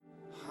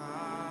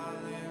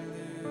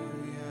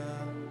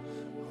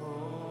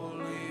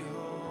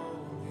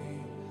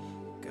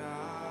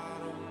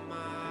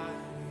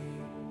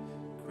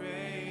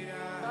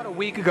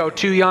week ago,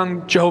 2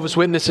 young Jehovah's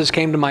Witnesses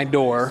came to my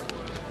door,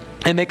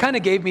 and they kind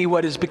of gave me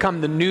what has become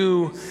the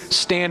new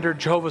standard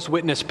Jehovah's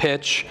Witness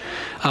pitch,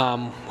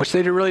 which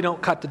they really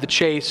don't cut to the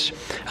chase,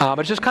 but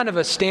it's just kind of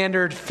a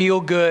standard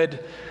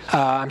feel-good,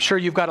 I'm sure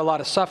you've got a lot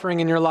of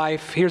suffering in your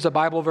life. Here's a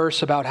Bible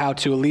verse about how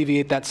to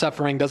alleviate that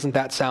suffering. Doesn't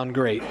that sound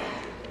great?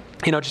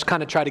 You know, just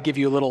kind of try to give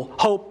you a little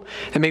hope,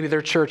 and maybe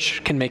their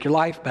church can make your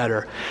life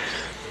better.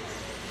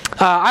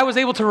 I was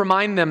able to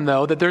remind them,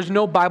 though, that there's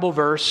no Bible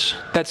verse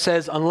that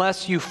says,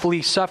 unless you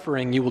flee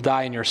suffering, you will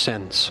die in your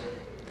sins.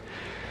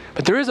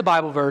 But there is a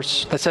Bible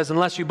verse that says,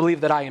 unless you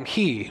believe that I am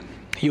He,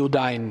 you will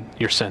die in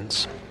your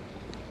sins.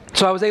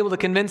 So I was able to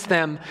convince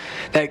them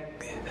that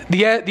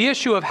the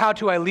issue of how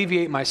to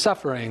alleviate my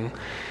suffering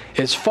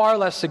is far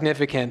less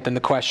significant than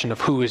the question of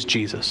who is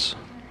Jesus.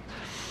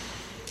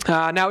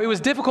 Now, it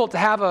was difficult to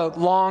have a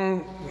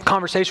long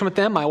conversation with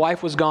them. My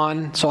wife was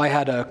gone, so I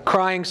had a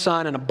crying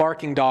son and a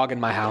barking dog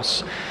in my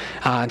house.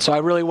 And so I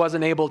really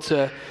wasn't able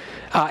to...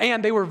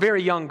 and they were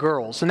very young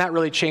girls, and that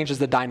really changes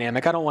the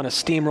dynamic. I don't want to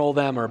steamroll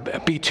them or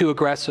be too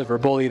aggressive or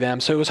bully them.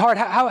 So it was hard.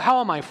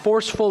 How am I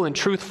forceful and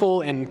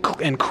truthful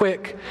and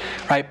quick,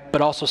 right?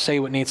 But also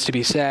say what needs to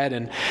be said.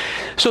 And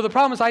so the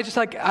problem is, I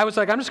was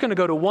like, I'm just going to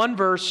go to one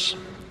verse,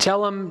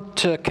 tell them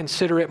to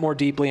consider it more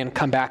deeply, and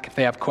come back if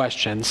they have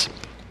questions.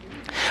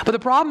 But the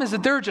problem is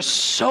that there are just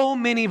so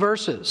many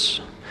verses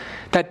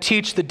that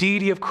teach the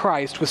deity of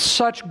Christ with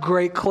such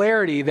great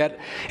clarity that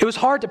it was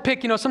hard to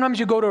pick. You know, sometimes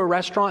you go to a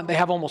restaurant, they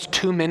have almost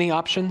too many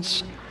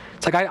options.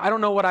 It's like, I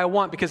don't know what I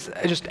want because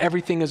just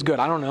everything is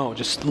good. I don't know.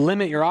 Just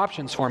limit your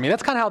options for me.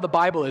 That's kind of how the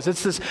Bible is.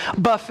 It's this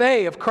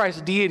buffet of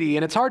Christ's deity,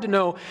 and it's hard to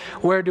know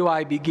where do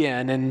I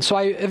begin. And so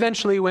I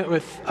eventually went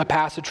with a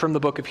passage from the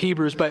book of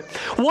Hebrews. But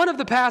one of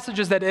the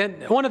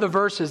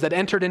verses that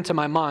entered into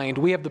my mind,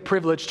 we have the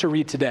privilege to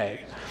read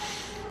today.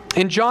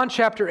 In John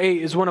chapter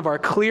 8 is one of our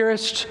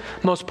clearest,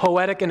 most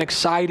poetic and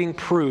exciting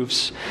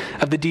proofs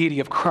of the deity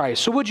of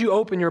Christ. So would you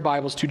open your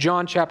Bibles to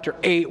John chapter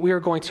 8? We are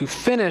going to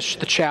finish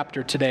the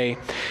chapter today.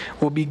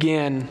 We'll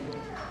begin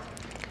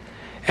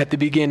at the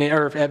beginning,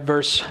 or at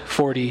verse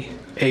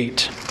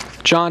 48.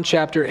 John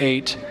chapter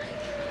 8,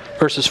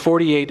 verses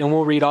 48, and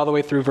we'll read all the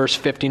way through verse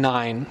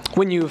 59.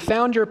 When you have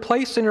found your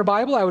place in your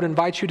Bible, I would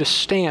invite you to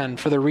stand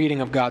for the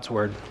reading of God's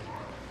word.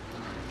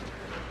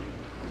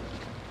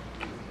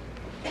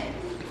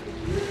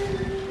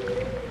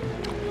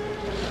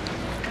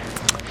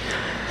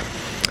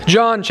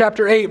 John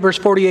chapter 8, verse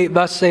 48,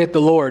 thus saith the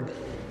Lord.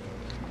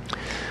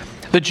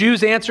 The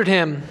Jews answered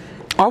him,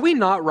 are we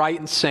not right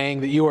in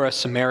saying that you are a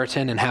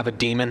Samaritan and have a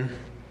demon?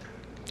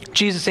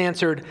 Jesus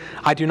answered,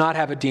 I do not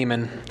have a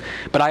demon,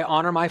 but I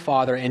honor my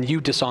Father, and you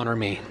dishonor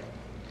me.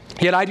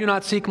 Yet I do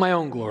not seek my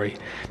own glory.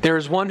 There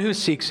is one who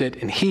seeks it,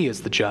 and he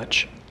is the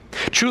judge.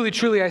 Truly,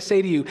 truly, I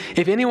say to you,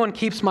 if anyone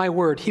keeps my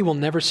word, he will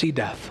never see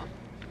death.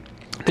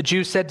 The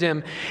Jews said to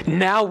him,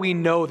 now we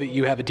know that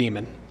you have a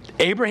demon.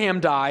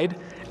 Abraham died,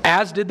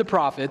 as did the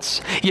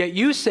prophets, yet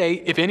you say,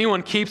 if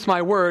anyone keeps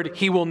my word,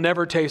 he will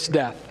never taste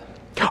death.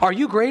 Are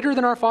you greater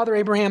than our father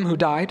Abraham who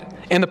died,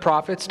 and the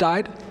prophets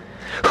died?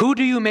 Who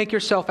do you make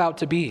yourself out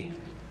to be?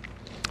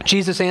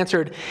 Jesus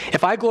answered,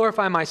 if I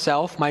glorify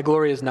myself, my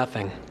glory is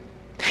nothing.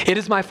 It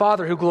is my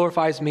Father who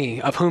glorifies me,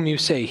 of whom you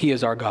say he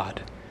is our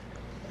God.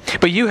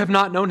 But you have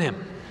not known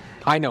him.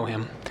 I know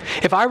him.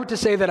 If I were to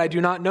say that I do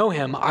not know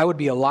him, I would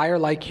be a liar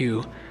like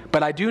you,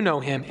 but I do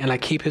know him, and I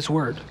keep his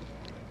word.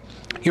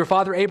 Your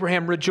father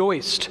Abraham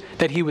rejoiced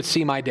that he would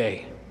see my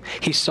day.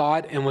 He saw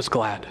it and was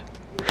glad.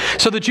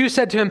 So the Jews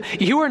said to him,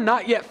 you are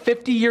not yet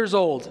 50 years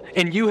old,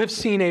 and you have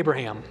seen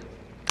Abraham.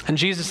 And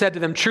Jesus said to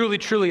them, truly,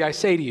 truly, I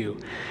say to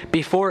you,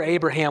 before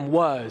Abraham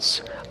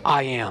was,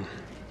 I am.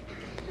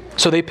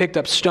 So they picked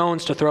up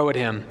stones to throw at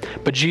him,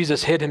 but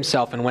Jesus hid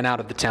himself and went out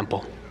of the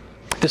temple.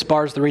 This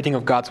bars the reading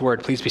of God's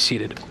word. Please be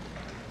seated.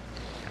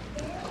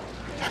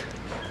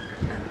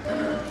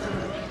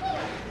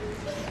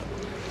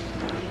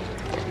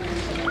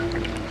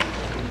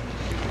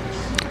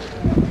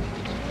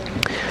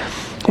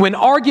 When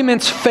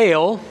arguments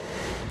fail,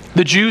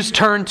 the Jews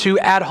turn to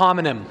ad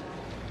hominem.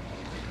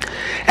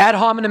 Ad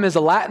hominem is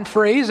a Latin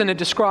phrase, and it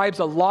describes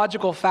a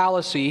logical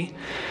fallacy.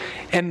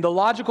 And the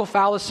logical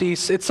fallacy,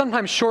 it's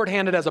sometimes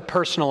shorthanded as a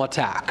personal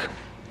attack,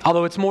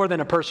 although it's more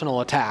than a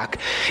personal attack.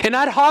 An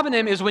ad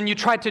hominem is when you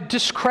try to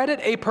discredit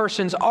a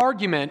person's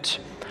argument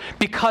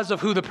because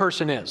of who the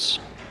person is.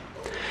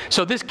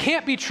 So this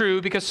can't be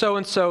true because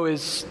so-and-so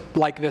is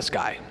like this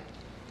guy.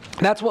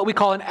 That's what we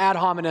call an ad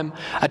hominem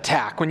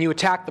attack, when you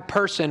attack the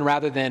person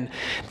rather than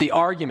the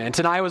argument.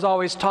 And I was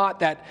always taught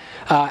that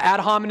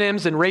ad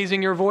hominems and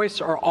raising your voice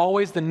are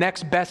always the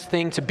next best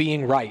thing to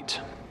being right.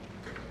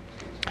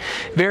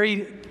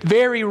 Very,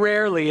 very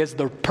rarely is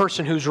the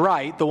person who's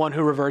right the one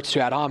who reverts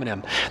to ad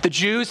hominem. The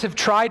Jews have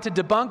tried to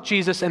debunk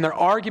Jesus, and their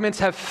arguments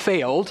have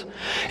failed.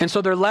 And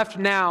so they're left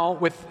now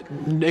with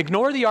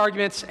ignore the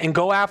arguments and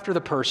go after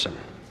the person.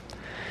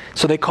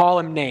 So they call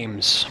him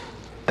names.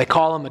 They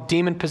call him a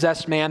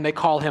demon-possessed man. They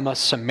call him a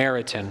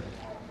Samaritan.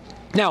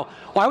 Now,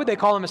 why would they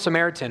call him a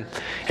Samaritan?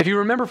 If you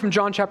remember from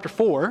John chapter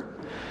 4,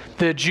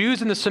 the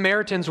Jews and the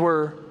Samaritans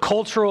were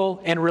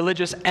cultural and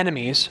religious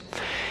enemies.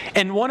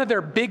 And one of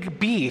their big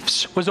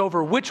beefs was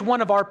over which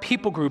one of our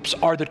people groups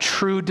are the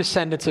true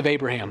descendants of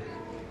Abraham.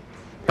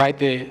 Right?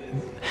 The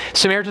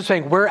Samaritans were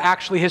saying, we're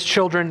actually his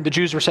children. The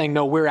Jews were saying,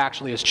 no, we're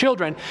actually his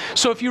children.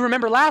 So if you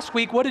remember last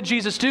week, what did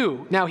Jesus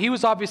do? Now, he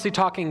was obviously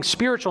talking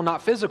spiritual,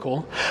 not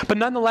physical. But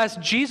nonetheless,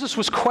 Jesus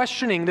was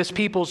questioning this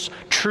people's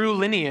true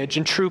lineage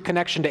and true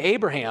connection to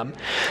Abraham.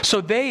 So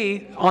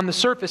they, on the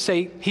surface,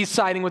 say, he's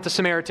siding with the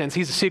Samaritans.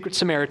 He's a secret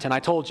Samaritan. I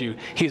told you,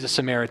 he's a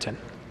Samaritan.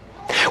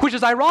 Which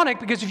is ironic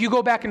because if you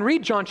go back and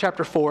read John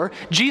chapter 4,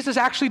 Jesus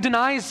actually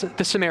denies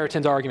the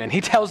Samaritans' argument.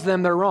 He tells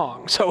them they're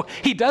wrong. So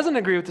he doesn't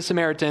agree with the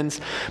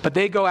Samaritans, but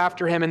they go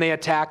after him and they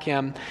attack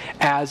him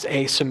as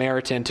a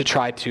Samaritan to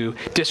try to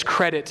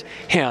discredit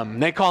him.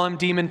 They call him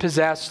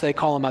demon-possessed. They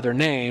call him other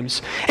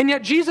names. And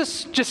yet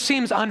Jesus just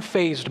seems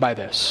unfazed by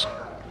this.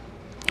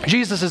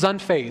 Jesus is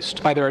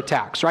unfazed by their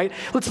attacks, right?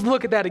 Let's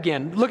look at that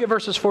again. Look at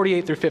verses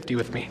 48 through 50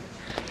 with me.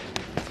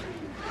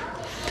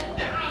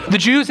 The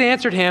Jews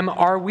answered him,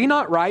 "Are we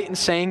not right in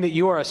saying that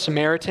you are a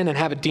Samaritan and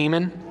have a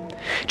demon?"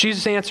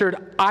 Jesus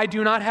answered, "I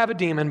do not have a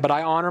demon, but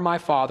I honor my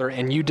Father,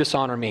 and you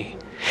dishonor me.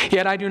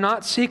 Yet I do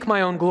not seek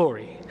my own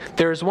glory.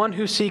 There is one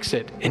who seeks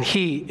it, and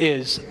he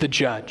is the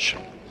judge."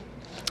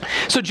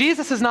 So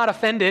Jesus is not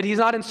offended, he's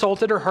not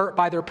insulted or hurt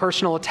by their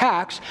personal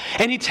attacks,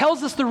 and he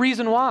tells us the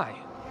reason why.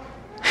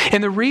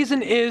 And the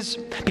reason is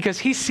because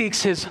he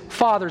seeks his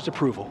Father's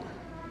approval.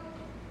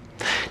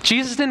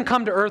 Jesus didn't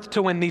come to earth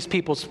to win these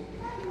people's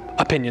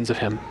opinions of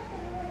him.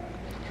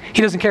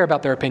 He doesn't care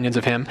about their opinions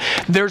of him.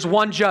 There's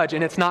one judge,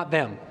 and it's not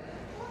them.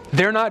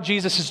 They're not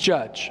Jesus'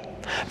 judge.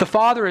 The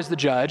Father is the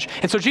judge.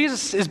 And so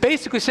Jesus is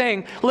basically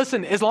saying,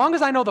 listen, as long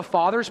as I know the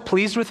Father's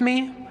pleased with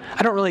me,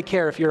 I don't really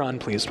care if you're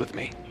unpleased with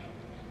me.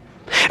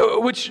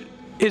 Which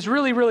is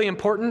really, really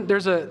important.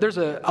 There's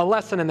a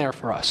lesson in there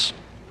for us.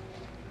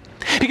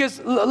 Because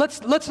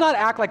let's not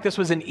act like this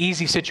was an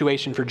easy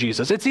situation for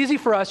Jesus. It's easy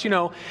for us,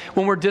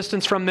 when we're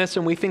distanced from this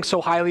and we think so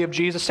highly of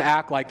Jesus, to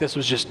act like this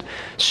was just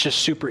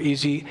super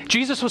easy.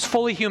 Jesus was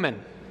fully human.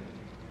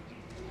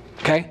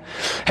 Okay?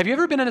 Have you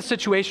ever been in a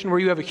situation where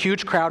you have a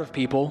huge crowd of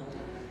people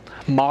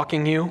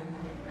mocking you,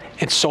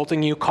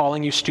 insulting you,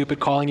 calling you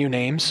stupid, calling you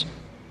names?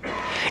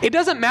 It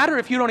doesn't matter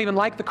if you don't even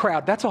like the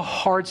crowd. That's a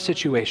hard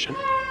situation.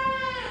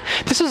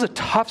 This is a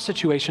tough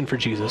situation for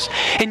Jesus.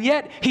 And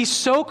yet, he's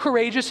so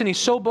courageous and he's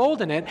so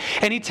bold in it,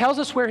 and he tells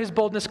us where his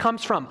boldness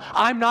comes from.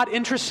 I'm not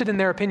interested in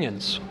their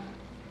opinions.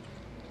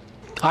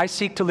 I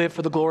seek to live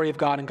for the glory of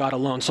God and God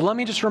alone. So let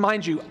me just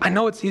remind you, I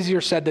know it's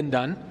easier said than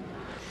done,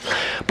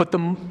 but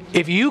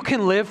if you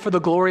can live for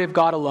the glory of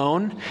God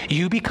alone,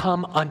 you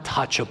become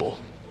untouchable.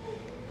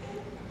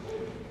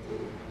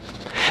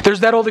 There's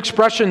that old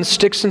expression,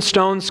 sticks and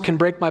stones can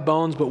break my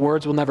bones, but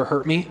words will never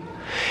hurt me.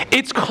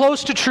 It's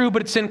close to true,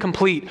 but it's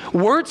incomplete.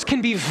 Words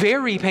can be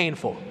very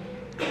painful.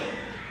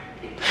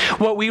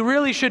 What we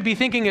really should be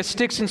thinking is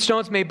sticks and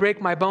stones may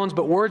break my bones,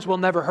 but words will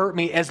never hurt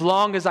me as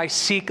long as I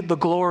seek the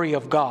glory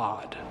of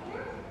God.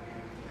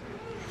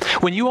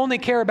 When you only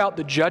care about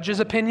the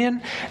judge's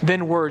opinion,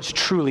 then words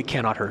truly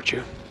cannot hurt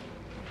you.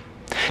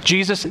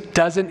 Jesus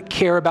doesn't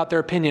care about their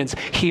opinions.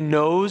 He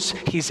knows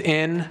he's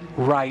in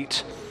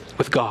right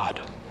with God.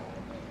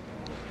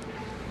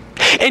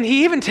 And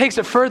he even takes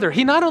it further.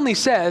 He not only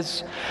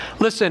says,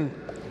 listen,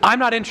 I'm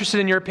not interested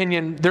in your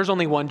opinion. There's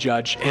only one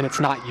judge, and it's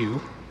not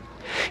you.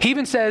 He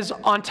even says,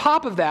 on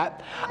top of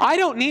that, I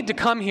don't need to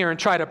come here and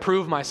try to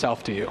prove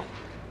myself to you.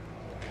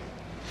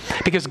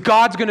 Because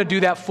God's going to do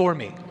that for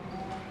me.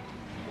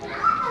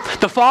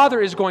 The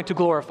Father is going to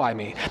glorify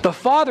me. The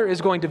Father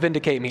is going to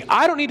vindicate me.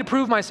 I don't need to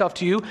prove myself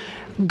to you.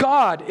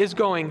 God is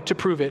going to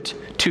prove it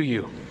to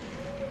you.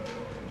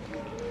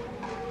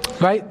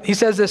 Right? He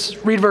says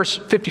this, read verse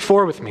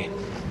 54 with me.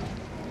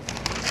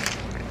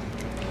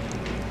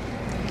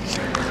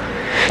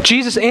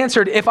 Jesus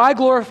answered, if I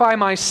glorify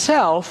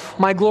myself,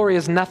 my glory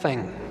is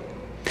nothing.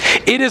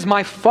 It is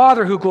my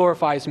Father who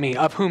glorifies me,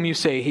 of whom you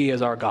say he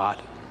is our God.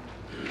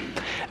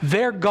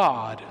 Their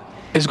God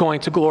is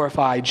going to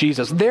glorify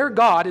Jesus. Their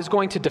God is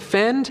going to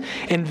defend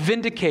and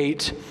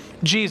vindicate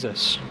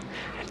Jesus.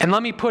 And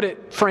let me put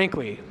it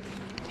frankly,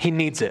 he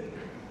needs it.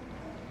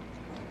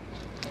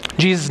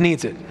 Jesus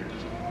needs it.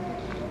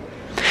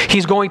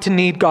 He's going to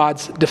need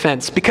God's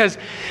defense because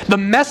the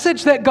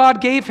message that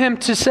God gave him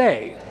to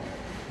say,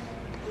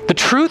 the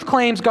truth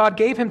claims God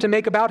gave him to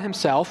make about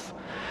himself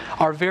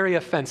are very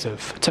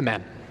offensive to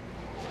men.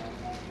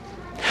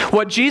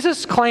 What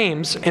Jesus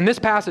claims in this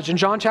passage in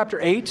John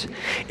chapter 8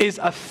 is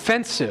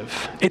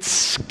offensive. It's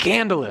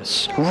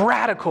scandalous,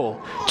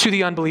 radical to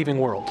the unbelieving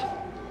world.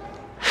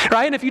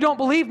 Right? And if you don't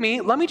believe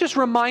me, let me just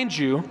remind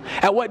you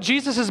at what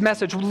Jesus'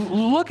 message,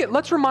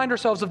 let's remind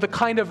ourselves of the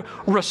kind of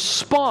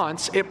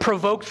response it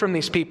provoked from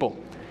these people.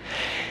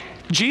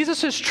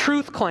 Jesus'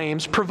 truth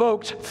claims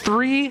provoked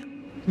three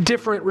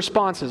different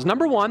responses.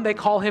 Number one, they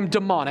call him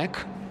demonic.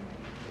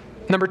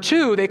 Number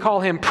two, they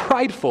call him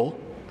prideful.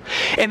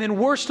 And then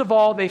worst of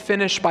all, they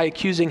finish by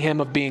accusing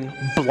him of being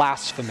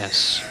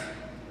blasphemous.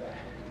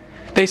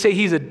 They say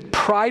he's a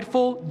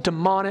prideful,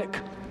 demonic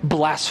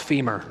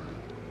blasphemer.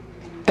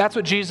 That's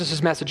what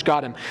Jesus' message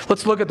got him.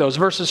 Let's look at those,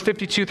 verses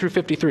 52 through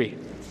 53.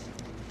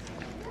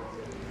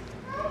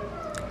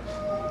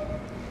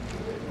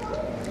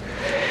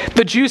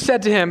 The Jews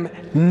said to him,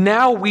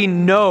 "Now we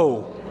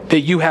know that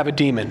you have a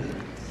demon.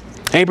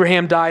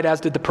 Abraham died, as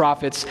did the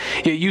prophets.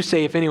 Yet you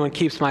say, if anyone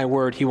keeps my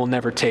word, he will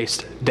never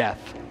taste death."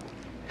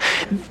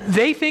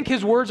 They think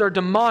his words are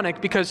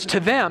demonic because to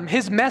them,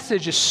 his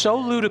message is so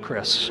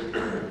ludicrous.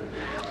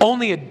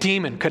 Only a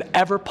demon could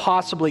ever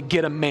possibly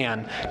get a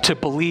man to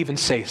believe and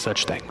say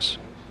such things.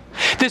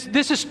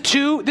 This is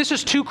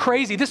too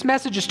crazy. This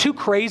message is too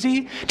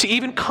crazy to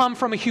even come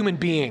from a human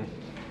being.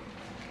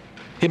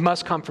 It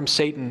must come from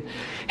Satan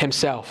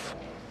himself.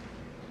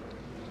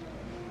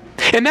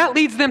 And that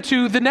leads them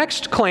to the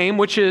next claim,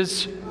 which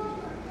is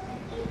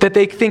that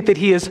they think that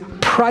he is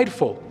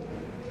prideful.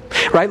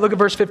 Right? Look at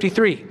verse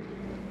 53.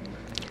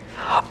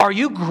 "Are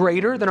you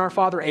greater than our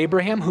father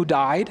Abraham, who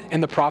died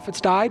and the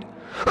prophets died?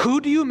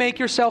 Who do you make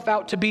yourself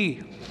out to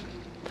be?"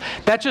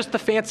 That's just the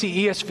fancy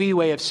ESV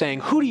way of saying,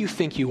 who do you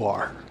think you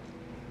are?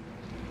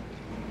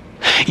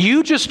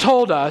 You just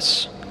told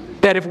us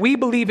that if we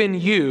believe in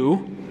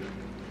you,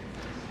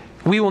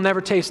 we will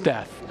never taste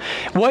death.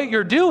 What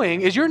you're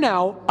doing is you're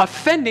now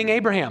offending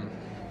Abraham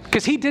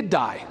because he did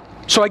die.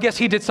 So I guess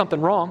he did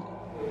something wrong.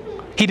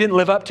 He didn't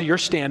live up to your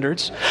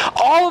standards.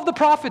 All of the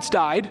prophets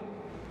died.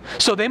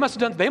 So they must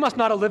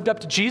not have lived up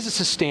to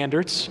Jesus'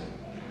 standards.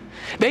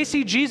 They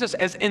see Jesus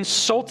as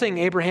insulting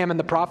Abraham and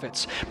the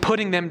prophets,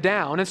 putting them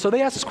down. And so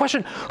they ask this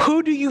question,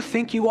 who do you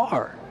think you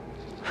are?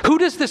 Who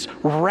does this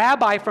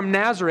rabbi from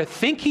Nazareth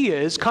think he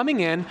is, coming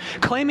in,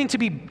 claiming to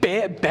be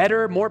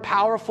better, more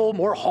powerful,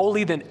 more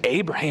holy than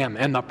Abraham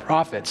and the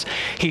prophets?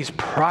 He's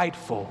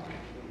prideful.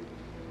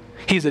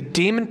 He's a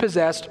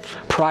demon-possessed,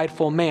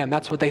 prideful man.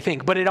 That's what they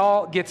think. But it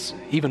all gets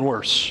even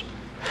worse.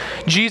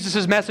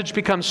 Jesus' message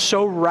becomes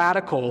so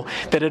radical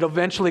that it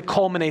eventually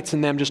culminates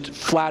in them just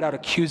flat out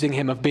accusing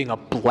him of being a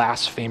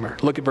blasphemer.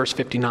 Look at verse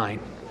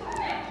 59.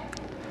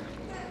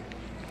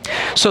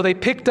 "So they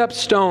picked up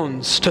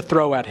stones to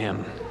throw at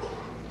him,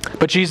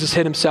 but Jesus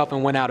hid himself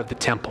and went out of the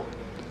temple."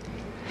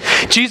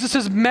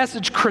 Jesus'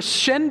 message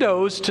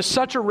crescendos to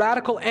such a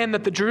radical end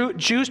that the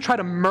Jews try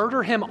to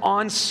murder him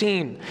on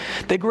scene.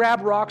 They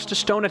grab rocks to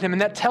stone at him,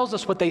 and that tells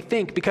us what they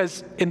think,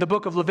 because in the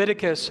book of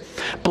Leviticus,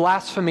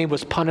 blasphemy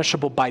was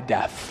punishable by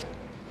death.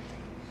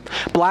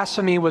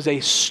 Blasphemy was a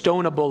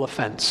stonable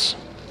offense.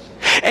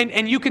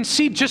 And you can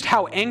see just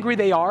how angry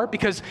they are,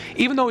 because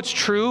even though it's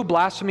true,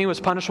 blasphemy was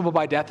punishable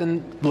by death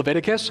in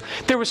Leviticus,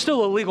 there was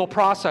still a legal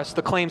process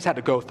the claims had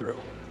to go through.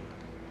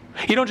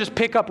 You don't just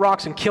pick up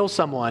rocks and kill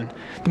someone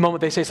the moment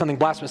they say something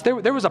blasphemous.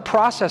 There was a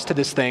process to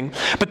this thing,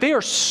 but they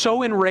are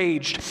so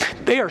enraged,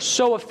 they are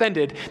so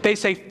offended, they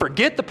say,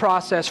 forget the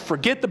process,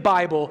 forget the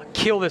Bible,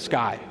 kill this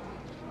guy.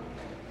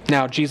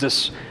 Now,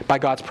 Jesus, by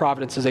God's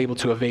providence, is able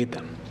to evade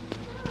them.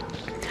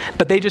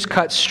 But they just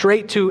cut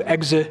straight to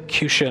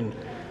execution.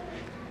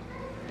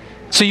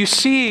 So you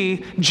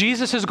see,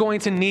 Jesus is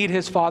going to need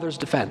his Father's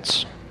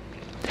defense,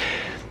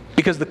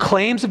 because the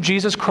claims of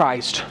Jesus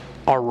Christ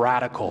are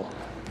radical.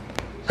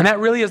 And that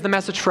really is the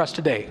message for us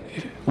today.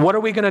 What are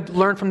we going to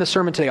learn from this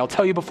sermon today? I'll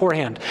tell you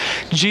beforehand.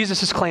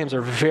 Jesus' claims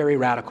are very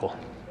radical.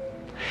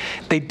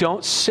 They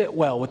don't sit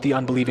well with the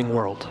unbelieving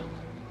world.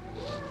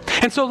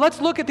 And so let's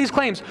look at these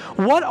claims.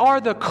 What are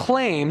the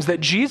claims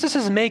that Jesus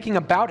is making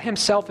about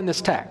himself in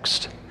this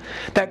text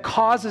that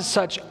causes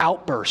such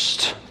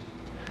outburst,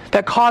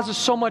 that causes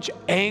so much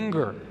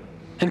anger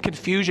and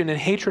confusion and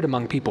hatred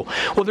among people?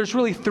 Well, there's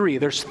really three.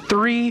 There's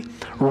three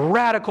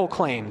radical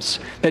claims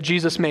that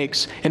Jesus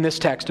makes in this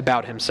text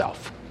about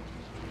himself.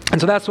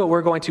 And so that's what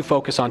we're going to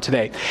focus on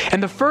today.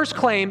 And the first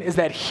claim is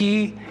that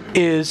he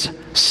is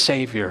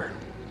Savior.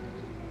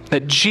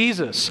 That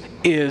Jesus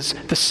is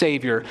the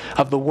Savior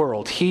of the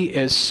world. He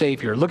is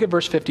Savior. Look at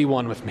verse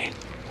 51 with me.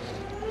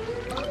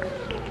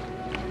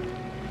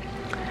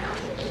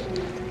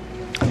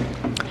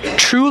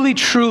 "Truly,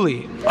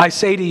 truly, I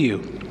say to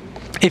you,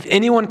 if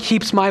anyone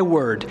keeps my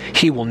word,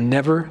 he will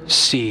never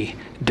see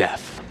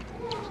death."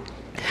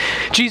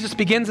 Jesus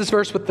begins this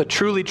verse with the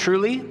truly,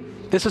 truly.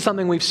 This is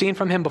something we've seen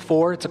from him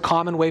before. It's a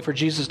common way for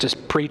Jesus to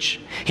preach.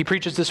 He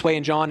preaches this way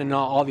in John and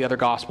all the other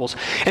Gospels.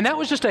 And that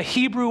was just a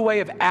Hebrew way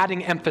of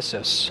adding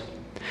emphasis.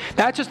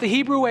 That's just the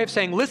Hebrew way of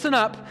saying, listen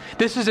up,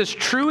 this is as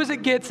true as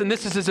it gets, and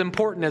this is as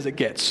important as it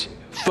gets.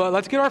 But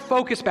let's get our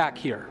focus back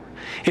here.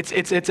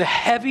 It's a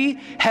heavy,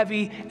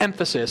 heavy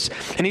emphasis.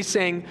 And he's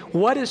saying,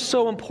 what is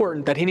so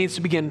important that he needs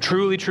to begin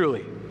truly,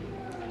 truly?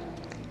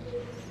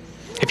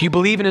 If you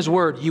believe in his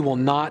word, you will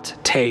not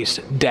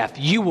taste death.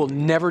 You will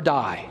never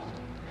die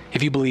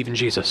if you believe in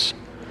Jesus.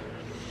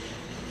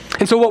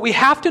 And so what we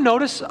have to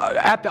notice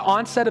at the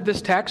onset of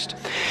this text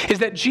is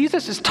that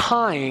Jesus is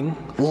tying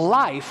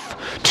life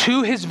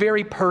to his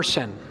very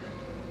person.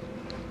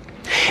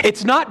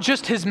 It's not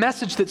just his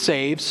message that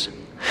saves,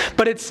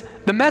 but it's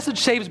the message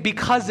saves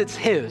because it's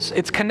his.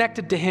 It's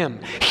connected to him.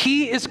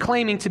 He is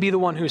claiming to be the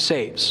one who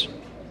saves.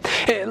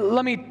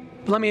 Let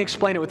me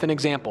explain it with an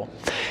example.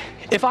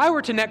 If I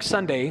were to next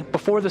Sunday,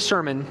 before the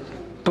sermon,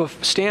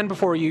 stand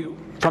before you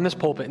from this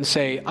pulpit and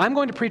say, I'm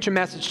going to preach a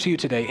message to you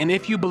today, and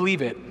if you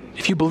believe it,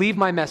 if you believe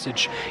my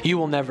message, you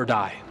will never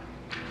die.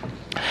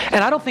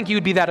 And I don't think you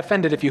would be that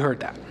offended if you heard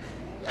that.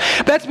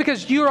 That's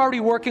because you're already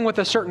working with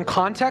a certain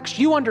context.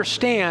 You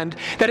understand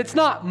that it's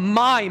not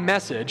my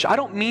message. I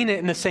don't mean it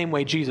in the same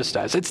way Jesus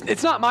does.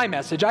 It's not my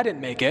message. I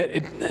didn't make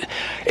it.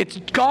 It's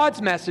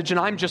God's message, and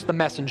I'm just the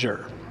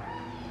messenger.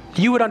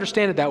 You would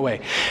understand it that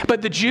way.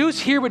 But the Jews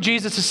hear what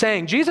Jesus is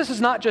saying. Jesus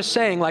is not just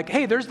saying like,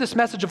 hey, there's this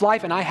message of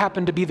life, and I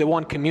happen to be the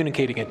one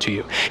communicating it to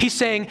you. He's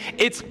saying,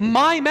 it's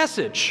my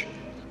message.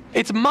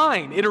 It's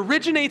mine. It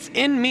originates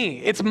in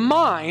me. It's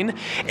mine,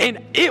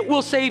 and it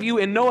will save you,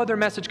 and no other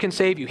message can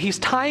save you. He's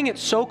tying it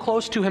so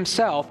close to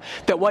himself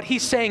that what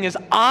he's saying is,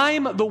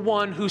 I'm the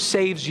one who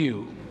saves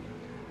you.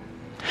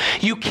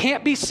 You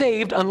can't be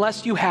saved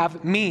unless you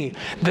have me.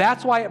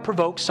 That's why it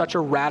provokes such a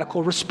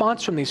radical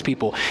response from these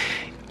people.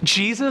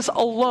 Jesus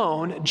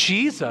alone,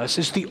 Jesus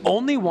is the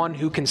only one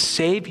who can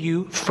save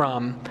you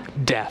from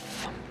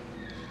death.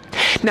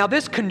 Now,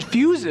 this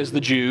confuses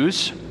the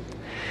Jews.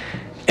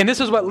 And this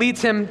is what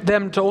leads them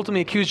to ultimately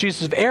accuse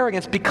Jesus of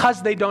arrogance,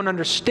 because they don't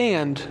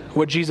understand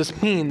what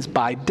Jesus means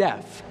by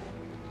death.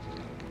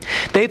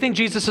 They think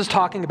Jesus is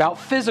talking about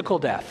physical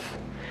death,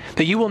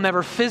 that you will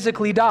never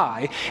physically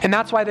die. And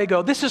that's why they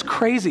go, this is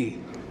crazy.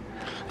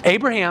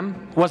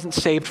 Abraham wasn't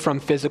saved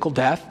from physical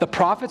death. The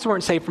prophets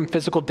weren't saved from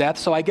physical death.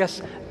 So I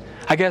guess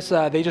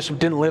they just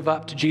didn't live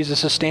up to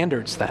Jesus'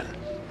 standards then.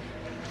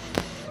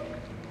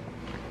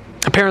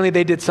 Apparently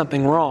they did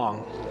something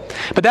wrong.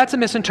 But that's a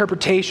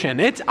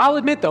misinterpretation. I'll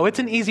admit, though, it's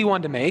an easy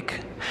one to make.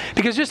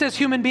 Because just as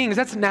human beings,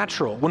 that's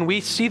natural. When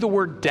we see the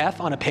word death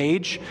on a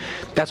page,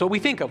 that's what we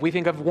think of. We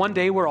think of one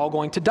day we're all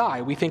going to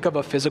die. We think of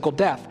a physical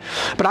death.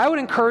 But I would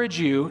encourage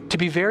you to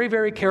be very,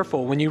 very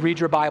careful when you read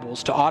your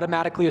Bibles to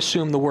automatically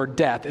assume the word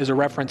death is a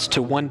reference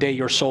to one day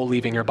your soul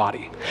leaving your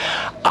body.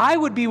 I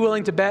would be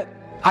willing to bet,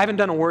 I haven't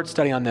done a word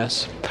study on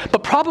this,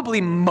 but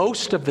probably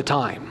most of the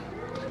time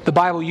the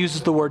Bible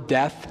uses the word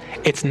death,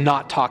 it's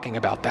not talking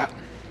about that.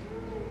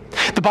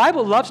 The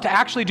Bible loves to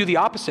actually do the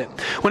opposite.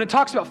 When it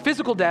talks about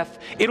physical death,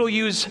 it'll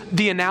use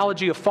the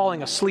analogy of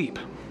falling asleep.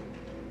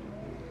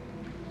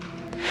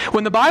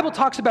 When the Bible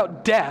talks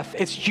about death,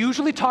 it's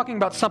usually talking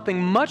about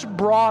something much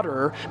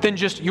broader than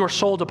just your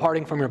soul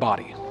departing from your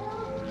body.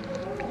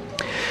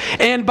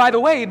 And by the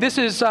way, this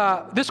takes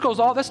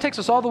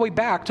us all the way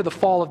back to the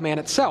fall of man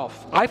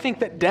itself. I think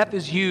that death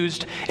is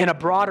used in a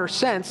broader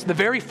sense the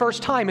very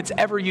first time it's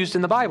ever used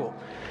in the Bible.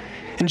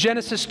 In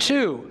Genesis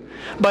 2,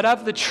 but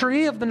of the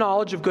tree of the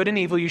knowledge of good and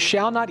evil you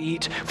shall not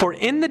eat, for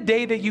in the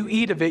day that you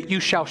eat of it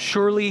you shall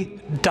surely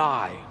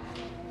die.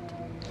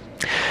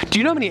 Do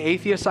you know how many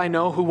atheists I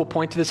know who will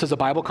point to this as a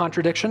Bible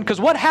contradiction?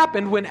 Because what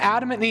happened when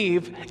Adam and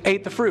Eve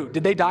ate the fruit?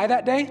 Did they die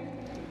that day?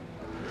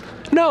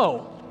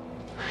 No.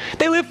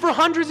 They lived for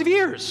hundreds of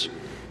years.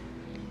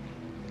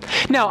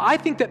 Now, I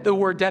think that the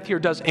word death here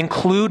does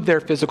include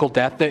their physical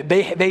death.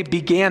 They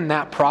began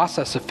that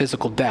process of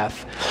physical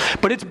death.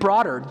 But it's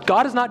broader.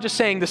 God is not just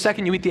saying the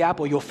second you eat the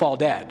apple, you'll fall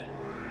dead.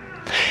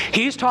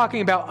 He's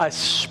talking about a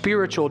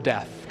spiritual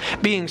death,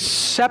 being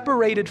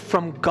separated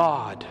from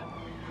God.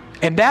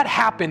 And that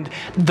happened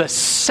the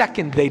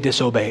second they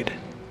disobeyed.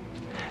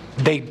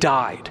 They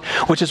died.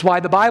 Which is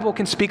why the Bible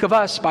can speak of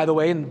us, by the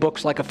way, in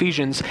books like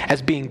Ephesians,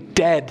 as being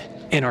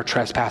dead in our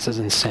trespasses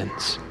and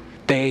sins.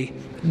 They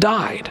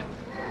died.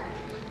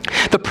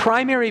 The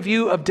primary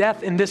view of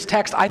death in this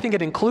text, I think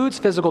it includes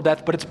physical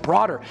death, but it's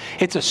broader.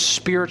 It's a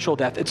spiritual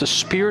death. It's a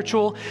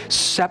spiritual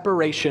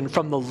separation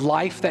from the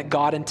life that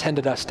God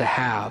intended us to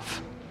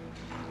have.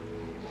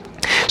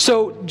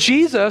 So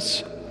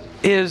Jesus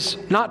is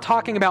not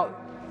talking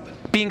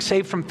about being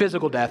saved from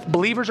physical death.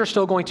 Believers are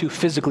still going to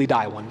physically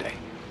die one day.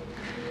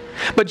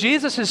 But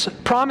Jesus is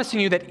promising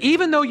you that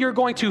even though you're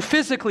going to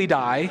physically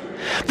die,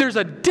 there's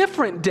a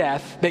different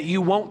death that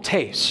you won't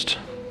taste.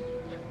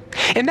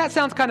 And that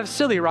sounds kind of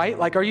silly, right?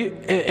 Like,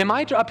 am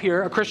I up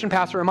here, a Christian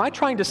pastor, am I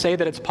trying to say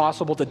that it's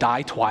possible to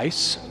die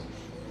twice?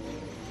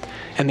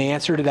 And the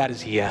answer to that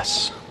is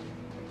yes.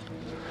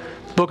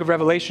 Book of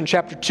Revelation,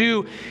 chapter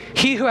 2,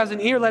 he who has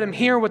an ear, let him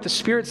hear what the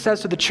Spirit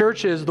says to the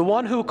churches. The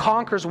one who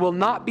conquers will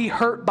not be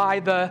hurt by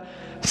the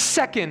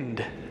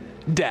second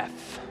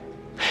death.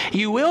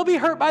 You will be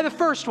hurt by the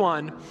first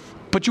one,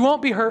 but you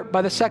won't be hurt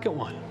by the second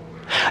one.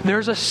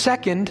 There's a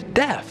second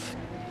death.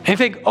 And you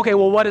think, okay,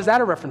 well, what is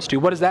that a reference to?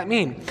 What does that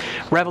mean?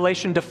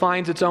 Revelation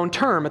defines its own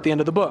term at the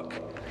end of the book.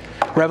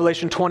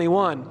 Revelation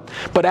 21.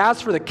 But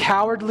as for the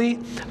cowardly,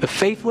 the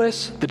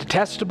faithless, the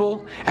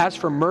detestable, as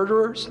for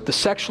murderers, the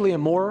sexually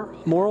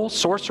immoral,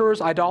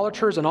 sorcerers,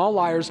 idolaters, and all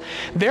liars,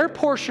 their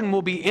portion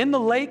will be in the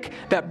lake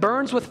that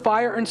burns with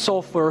fire and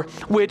sulfur,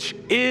 which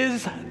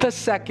is the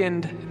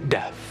second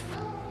death.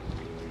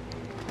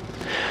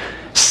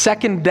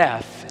 Second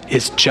death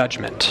is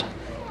judgment.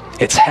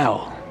 It's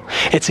hell.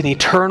 It's an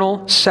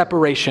eternal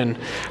separation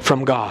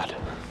from God.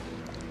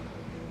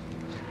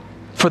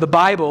 For the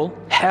Bible,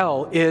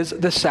 hell is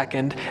the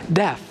second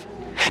death.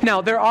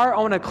 Now, I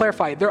want to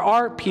clarify, there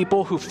are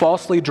people who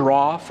falsely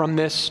draw from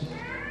this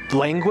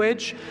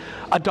language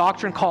a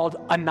doctrine called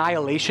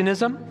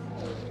annihilationism.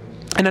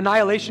 And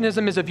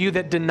annihilationism is a view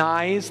that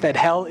denies that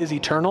hell is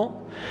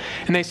eternal.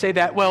 And they say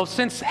that, well,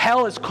 since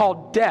hell is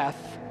called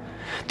death,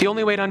 the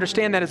only way to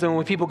understand that is that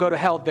when people go to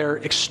hell, they're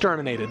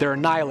exterminated, they're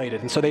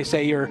annihilated. And so they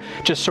say you're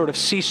just sort of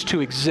cease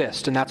to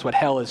exist, and that's what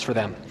hell is for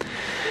them.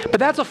 But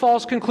that's a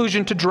false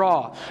conclusion to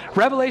draw.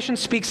 Revelation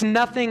speaks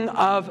nothing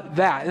of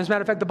that. As a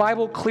matter of fact, the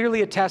Bible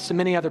clearly attests in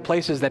many other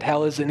places that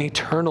hell is an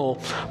eternal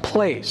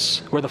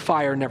place where the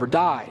fire never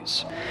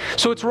dies.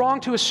 So it's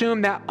wrong to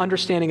assume that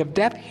understanding of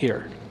death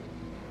here.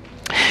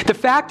 The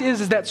fact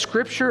is that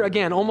Scripture,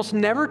 again, almost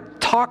never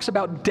talks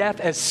about death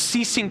as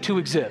ceasing to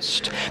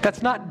exist.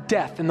 That's not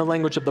death in the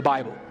language of the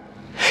Bible.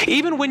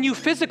 Even when you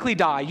physically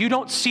die, you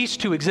don't cease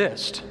to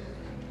exist.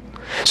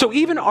 So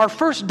even our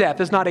first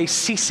death is not a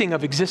ceasing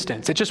of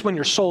existence. It's just when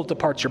your soul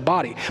departs your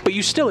body. But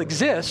you still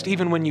exist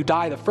even when you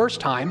die the first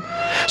time.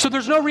 So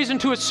there's no reason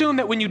to assume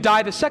that when you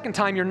die the second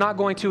time, you're not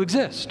going to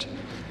exist.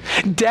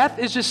 Death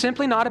is just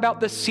simply not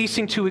about the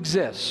ceasing to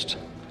exist.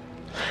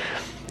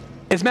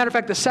 As a matter of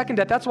fact, the second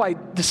death, that's why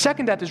the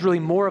second death is really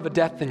more of a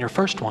death than your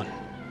first one.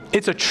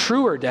 It's a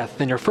truer death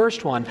than your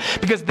first one,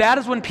 because that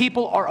is when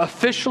people are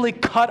officially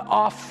cut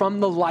off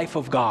from the life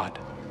of God.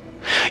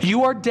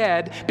 You are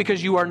dead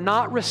because you are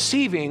not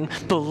receiving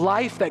the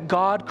life that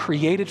God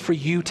created for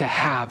you to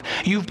have.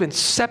 You've been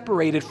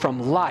separated from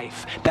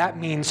life. That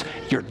means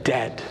you're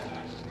dead.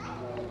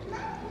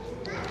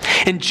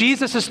 And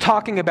Jesus is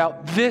talking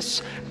about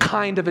this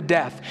kind of a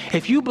death.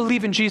 If you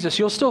believe in Jesus,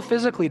 you'll still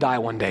physically die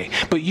one day,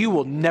 but you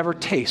will never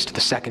taste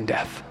the second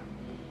death.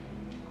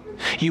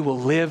 You will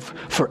live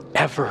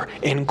forever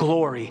in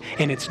glory,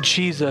 and it's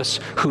Jesus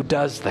who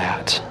does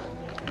that.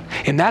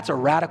 And that's a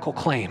radical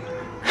claim.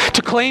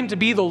 To claim to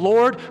be the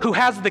Lord who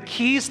has the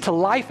keys to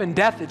life and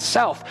death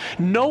itself.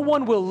 No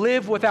one will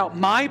live without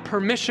my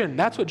permission.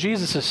 That's what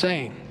Jesus is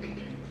saying.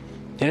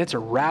 And it's a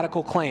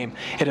radical claim.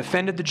 It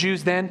offended the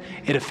Jews then.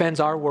 It offends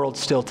our world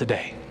still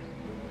today.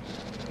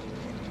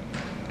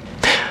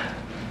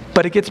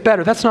 But it gets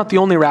better. That's not the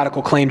only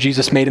radical claim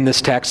Jesus made in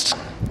this text.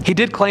 He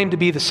did claim to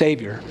be the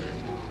Savior.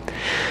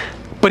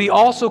 But he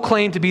also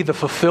claimed to be the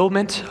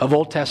fulfillment of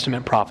Old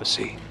Testament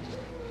prophecy.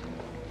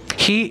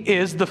 He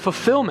is the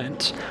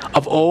fulfillment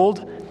of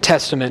Old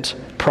Testament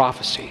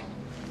prophecy.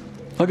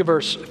 Look at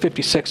verse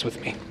 56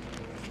 with me.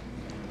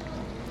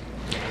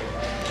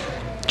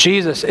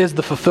 Jesus is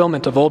the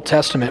fulfillment of Old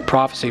Testament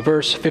prophecy.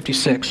 Verse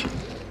 56.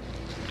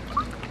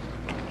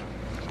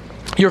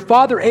 Your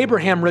father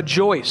Abraham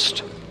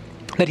rejoiced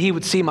that he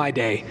would see my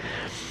day.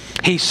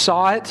 He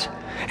saw it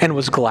and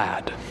was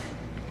glad.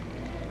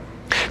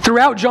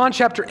 Throughout John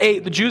chapter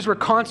 8, the Jews were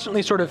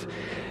constantly sort of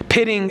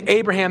pitting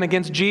Abraham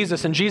against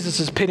Jesus, and Jesus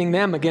is pitting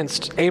them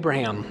against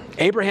Abraham.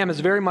 Abraham is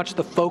very much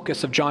the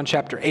focus of John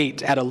chapter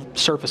 8 at a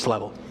surface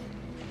level.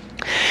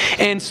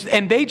 And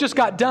they just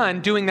got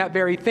done doing that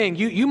very thing.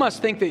 You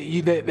must think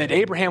that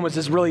Abraham was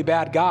this really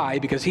bad guy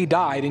because he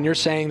died, and you're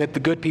saying that the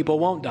good people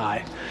won't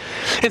die.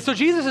 And so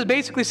Jesus is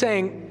basically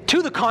saying,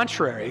 to the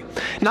contrary,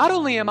 not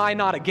only am I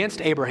not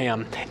against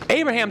Abraham,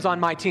 Abraham's on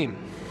my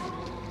team.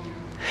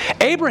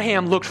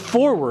 Abraham looked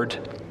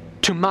forward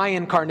to my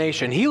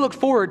incarnation. He looked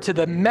forward to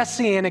the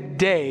messianic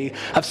day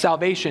of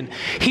salvation.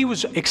 He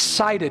was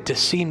excited to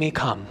see me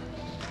come.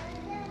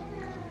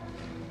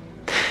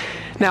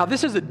 Now,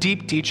 this is a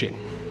deep teaching,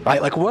 right?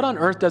 Like, what on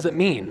earth does it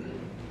mean?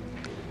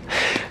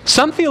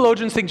 Some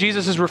theologians think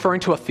Jesus is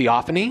referring to a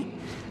theophany,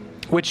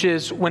 which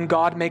is when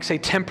God makes a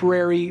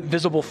temporary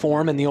visible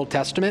form in the Old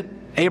Testament.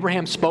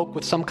 Abraham spoke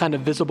with some kind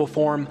of visible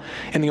form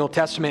in the Old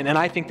Testament, and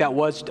I think that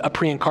was a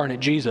pre-incarnate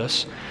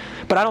Jesus.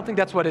 But I don't think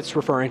that's what it's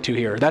referring to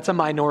here. That's a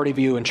minority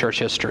view in church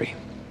history.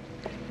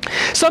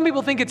 Some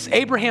people think it's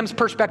Abraham's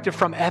perspective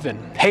from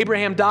heaven.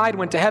 Abraham died,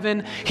 went to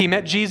heaven, he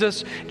met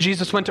Jesus,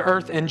 Jesus went to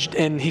earth,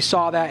 and he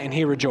saw that and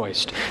he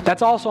rejoiced.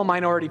 That's also a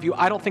minority view.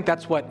 I don't think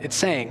that's what it's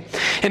saying.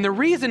 And the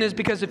reason is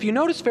because if you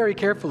notice very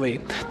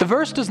carefully, the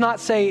verse does not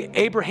say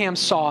Abraham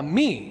saw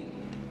me.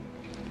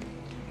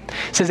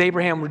 It says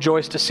Abraham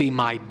rejoiced to see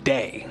my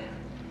day.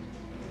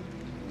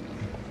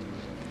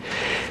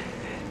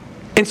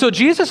 And so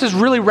Jesus is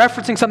really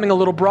referencing something a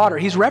little broader.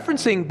 He's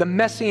referencing the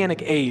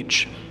Messianic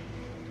age.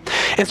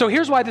 And so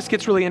here's why this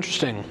gets really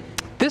interesting.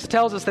 This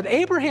tells us that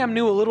Abraham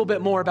knew a little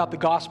bit more about the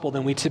gospel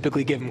than we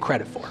typically give him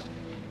credit for.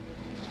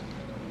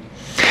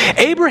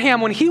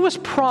 Abraham, when he was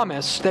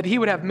promised that he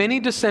would have many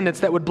descendants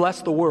that would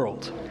bless the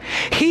world,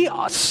 he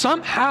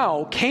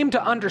somehow came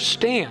to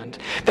understand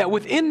that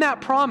within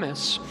that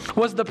promise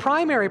was the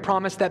primary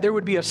promise that there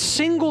would be a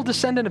single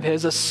descendant of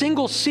his, a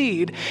single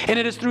seed, and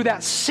it is through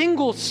that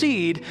single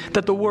seed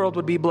that the world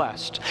would be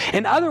blessed.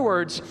 In other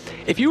words,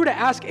 if you were to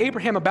ask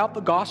Abraham about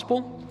the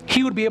gospel,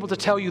 he would be able to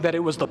tell you that it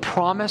was the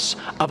promise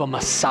of a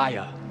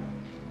Messiah.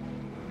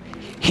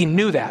 He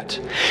knew that.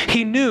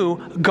 He knew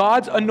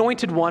God's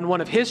anointed one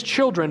of his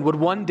children, would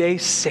one day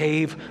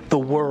save the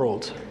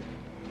world.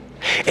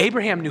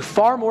 Abraham knew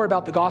far more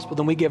about the gospel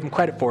than we give him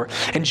credit for.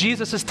 And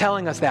Jesus is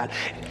telling us that.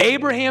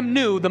 Abraham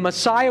knew the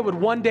Messiah would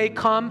one day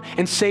come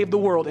and save the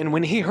world. And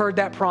when he heard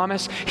that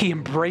promise, he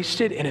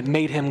embraced it and it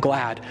made him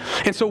glad.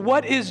 And so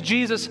what is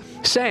Jesus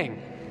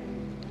saying?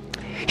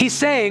 He's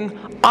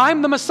saying,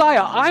 I'm the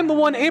Messiah. I'm the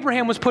one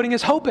Abraham was putting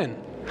his hope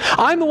in.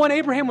 I'm the one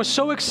Abraham was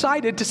so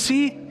excited to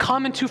see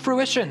come into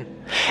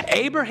fruition.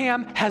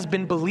 Abraham has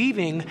been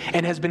believing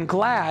and has been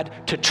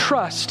glad to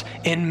trust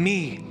in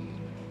me.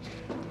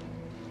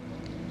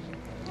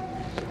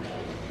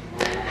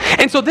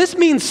 And so this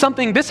means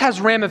something, this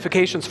has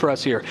ramifications for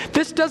us here.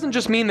 This doesn't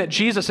just mean that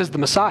Jesus is the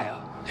Messiah.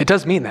 It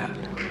does mean that.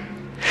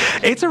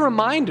 It's a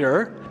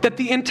reminder that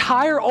the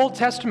entire Old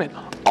Testament,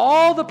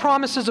 all the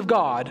promises of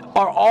God,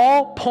 are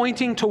all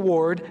pointing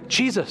toward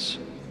Jesus.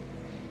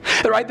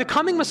 Right? The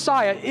coming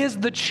Messiah is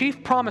the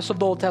chief promise of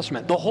the Old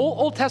Testament. The whole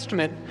Old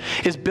Testament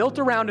is built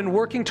around and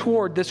working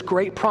toward this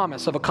great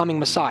promise of a coming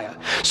Messiah.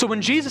 So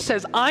when Jesus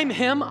says, I'm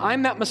him,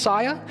 I'm that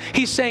Messiah,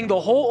 he's saying the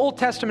whole Old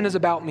Testament is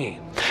about me.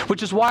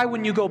 Which is why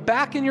when you go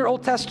back in your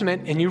Old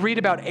Testament and you read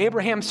about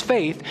Abraham's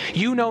faith,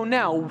 you know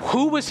now,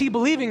 who was he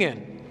believing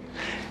in?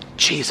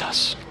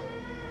 Jesus.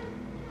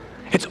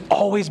 It's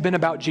always been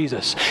about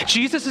Jesus.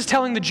 Jesus is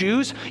telling the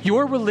Jews,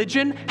 your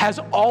religion has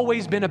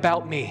always been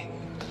about me.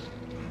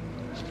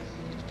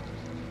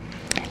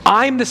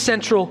 I'm the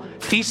central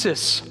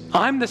thesis.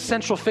 I'm the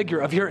central figure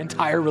of your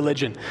entire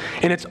religion.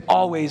 And it's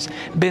always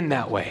been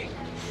that way.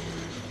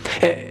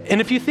 And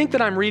if you think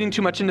that I'm reading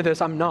too much into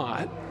this, I'm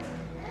not.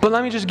 But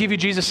let me just give you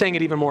Jesus saying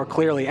it even more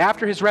clearly.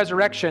 After his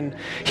resurrection,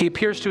 he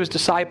appears to his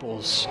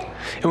disciples.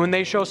 And when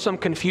they show some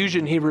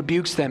confusion, he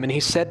rebukes them. And he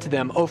said to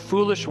them, O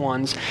foolish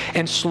ones,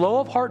 and slow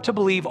of heart to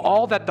believe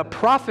all that the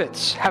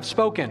prophets have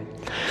spoken.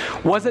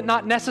 Was it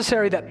not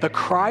necessary that the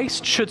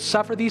Christ should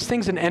suffer these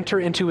things and enter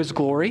into his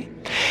glory?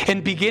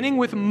 And beginning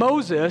with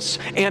Moses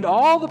and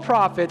all the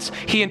prophets,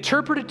 he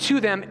interpreted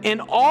to them in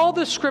all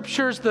the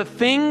scriptures the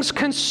things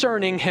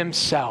concerning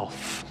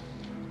himself.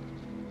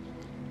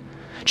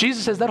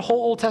 Jesus says that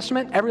whole Old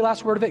Testament, every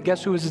last word of it,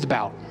 guess who it is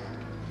about?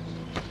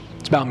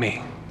 It's about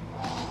me.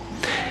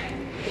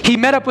 He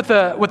met up with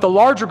a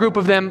larger group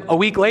of them a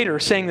week later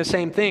saying the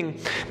same thing.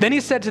 Then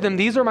he said to them,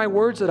 these are my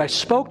words that I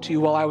spoke to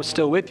you while I was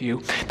still with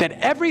you, that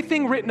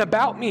everything written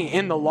about me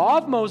in the law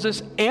of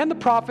Moses and the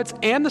prophets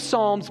and the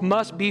Psalms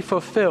must be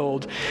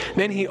fulfilled.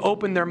 Then he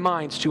opened their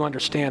minds to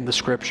understand the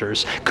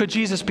scriptures. Could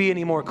Jesus be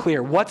any more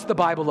clear? What's the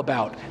Bible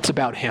about? It's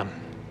about him.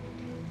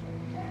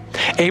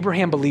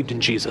 Abraham believed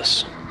in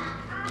Jesus.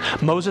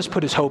 Moses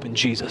put his hope in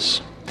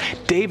Jesus.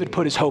 David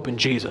put his hope in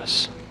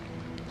Jesus.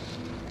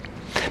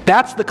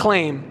 That's the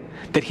claim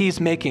that he's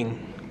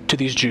making to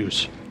these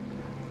Jews.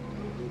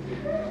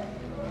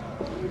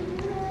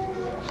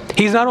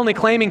 He's not only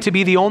claiming to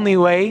be the only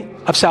way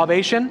of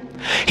salvation,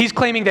 he's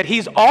claiming that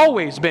he's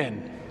always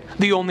been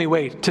the only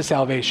way to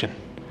salvation.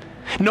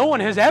 No one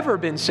has ever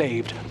been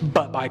saved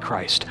but by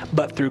Christ,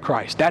 but through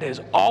Christ. That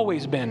has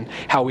always been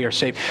how we are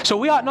saved. So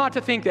we ought not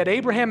to think that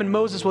Abraham and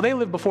Moses, well, they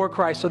lived before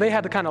Christ, so they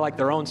had to kind of like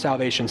their own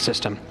salvation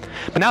system.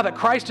 But now that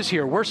Christ is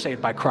here, we're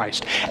saved by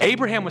Christ.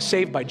 Abraham was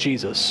saved by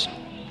Jesus.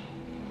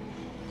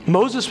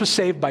 Moses was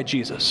saved by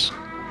Jesus.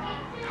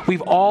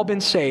 We've all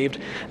been saved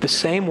the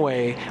same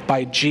way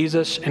by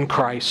Jesus and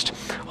Christ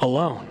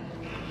alone.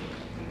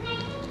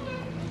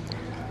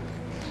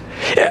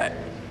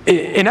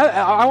 And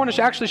I want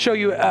to actually show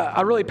you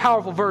a really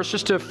powerful verse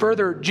just to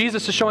further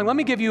Jesus is showing. Let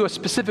me give you a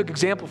specific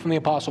example from the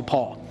Apostle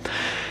Paul.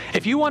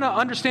 If you want to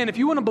understand, if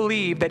you want to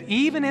believe that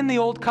even in the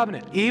Old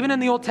Covenant, even in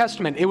the Old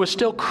Testament, it was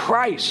still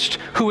Christ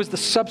who was the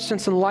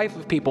substance and life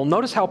of people.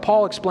 Notice how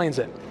Paul explains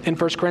it in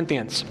 1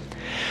 Corinthians.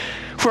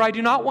 For I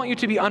do not want you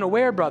to be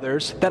unaware,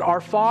 brothers, that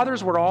our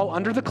fathers were all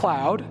under the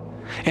cloud,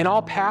 and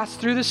all passed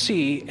through the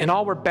sea, and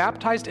all were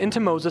baptized into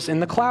Moses in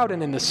the cloud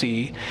and in the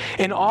sea,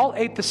 and all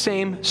ate the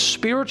same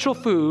spiritual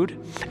food,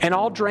 and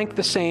all drank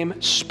the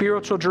same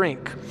spiritual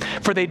drink.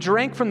 For they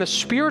drank from the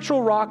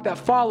spiritual rock that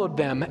followed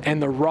them, and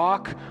the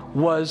rock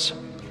was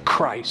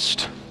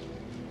Christ.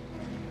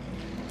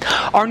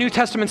 Our New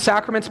Testament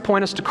sacraments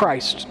point us to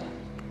Christ.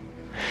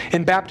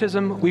 In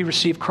baptism, we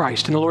receive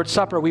Christ. In the Lord's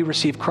Supper, we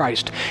receive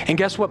Christ. And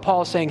guess what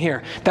Paul is saying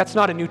here? That's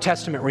not a New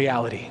Testament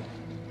reality.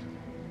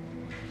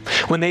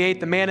 When they ate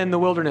the manna in the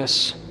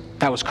wilderness,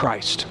 that was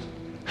Christ.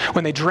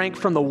 When they drank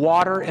from the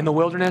water in the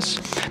wilderness,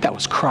 that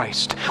was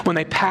Christ. When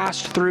they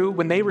passed through,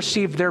 when they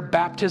received their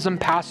baptism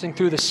passing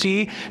through the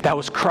sea, that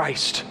was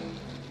Christ.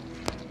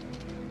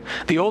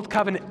 The Old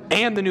Covenant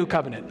and the New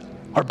Covenant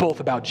are both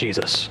about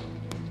Jesus.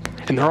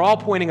 And they're all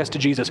pointing us to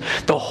Jesus.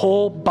 The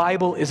whole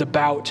Bible is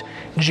about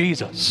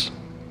Jesus.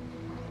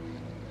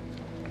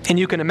 And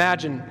you can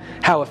imagine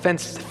how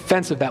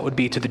offensive that would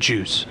be to the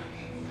Jews.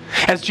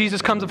 As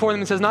Jesus comes before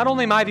them and says, not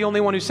only am I the only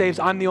one who saves,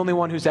 I'm the only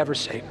one who's ever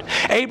saved.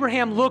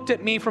 Abraham looked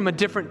at me from a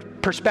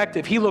different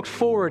perspective. He looked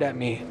forward at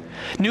me.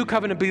 New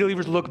covenant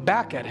believers look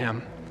back at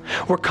him.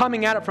 We're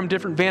coming at it from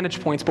different vantage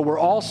points, but we're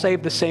all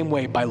saved the same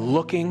way, by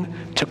looking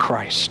to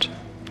Christ.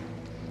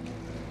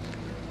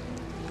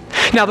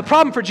 Now, the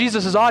problem for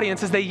Jesus'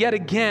 audience is they yet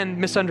again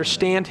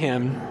misunderstand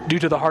him due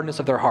to the hardness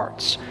of their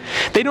hearts.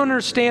 They don't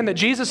understand that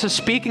Jesus is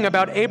speaking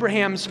about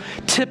Abraham's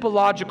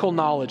typological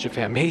knowledge of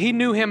him. He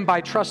knew him by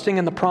trusting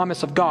in the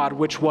promise of God,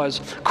 which was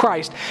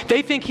Christ.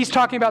 They think he's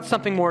talking about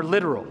something more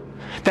literal,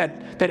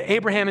 that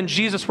Abraham and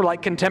Jesus were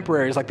like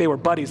contemporaries, like they were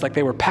buddies, like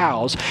they were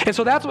pals. And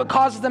so that's what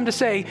causes them to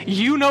say,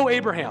 you know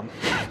Abraham.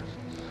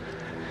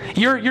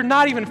 You're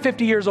not even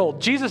 50 years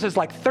old. Jesus is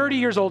like 30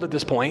 years old at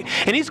this point,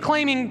 and he's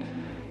claiming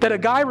that a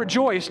guy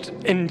rejoiced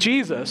in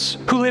Jesus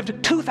who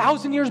lived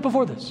 2,000 years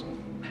before this.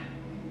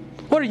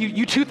 What are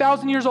you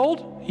 2,000 years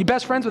old? You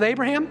best friends with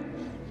Abraham?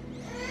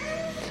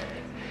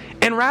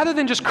 And rather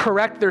than just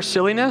correct their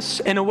silliness,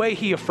 in a way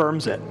he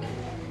affirms it.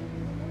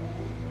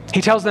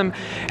 He tells them,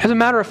 as a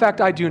matter of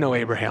fact, I do know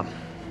Abraham.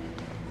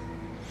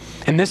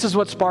 And this is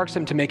what sparks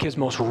him to make his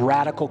most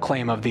radical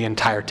claim of the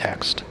entire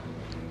text.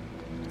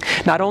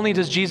 Not only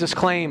does Jesus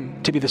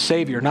claim to be the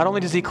Savior, not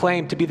only does he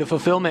claim to be the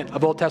fulfillment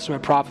of Old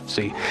Testament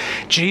prophecy,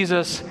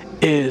 Jesus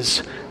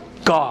is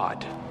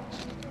God.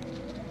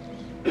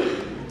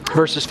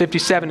 Verses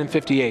 57 and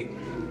 58.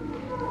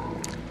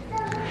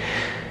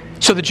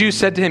 So the Jews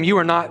said to him, you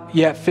are not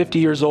yet 50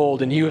 years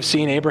old, and you have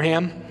seen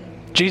Abraham?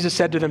 Jesus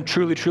said to them,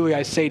 truly, truly,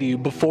 I say to you,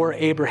 before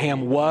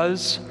Abraham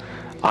was,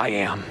 I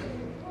am.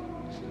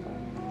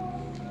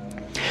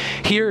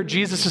 Here,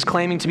 Jesus is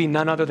claiming to be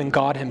none other than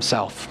God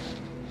himself.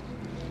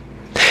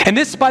 And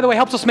this, by the way,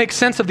 helps us make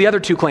sense of the other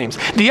two claims.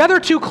 The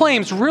other two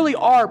claims really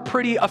are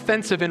pretty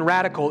offensive and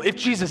radical if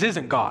Jesus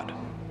isn't God.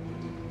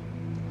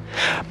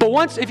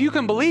 But if you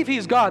can believe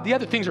he's God, the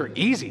other things are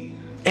easy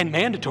and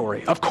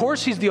mandatory. Of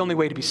course he's the only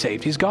way to be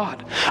saved. He's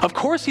God. Of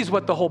course he's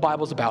what the whole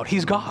Bible's about.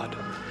 He's God.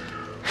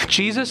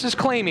 Jesus is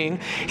claiming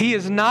he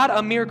is not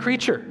a mere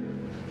creature.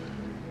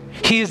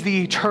 He is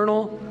the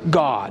eternal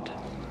God.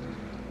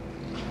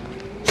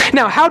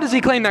 Now, how does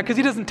he claim that? Because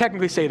he doesn't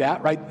technically say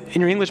that, right?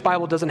 In your English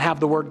Bible, it doesn't have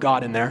the word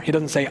God in there. He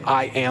doesn't say,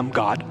 I am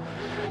God.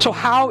 So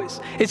how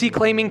is he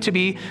claiming to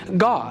be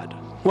God?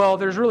 Well,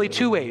 there's really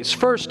two ways.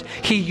 First,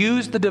 he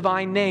used the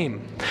divine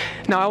name.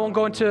 Now, I won't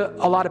go into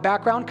a lot of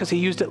background because he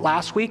used it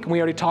last week, and we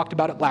already talked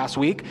about it last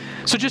week.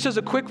 So just as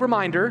a quick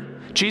reminder,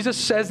 Jesus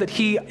says that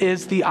he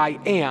is the I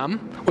am,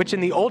 which in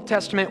the Old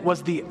Testament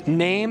was the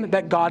name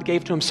that God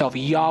gave to himself,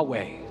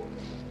 Yahweh.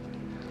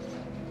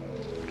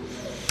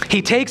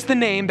 He takes the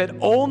name that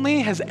only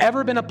has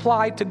ever been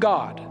applied to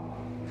God,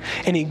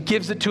 and he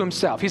gives it to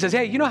himself. He says,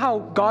 hey, you know how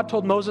God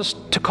told Moses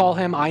to call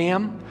him I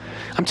am?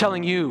 I'm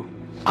telling you,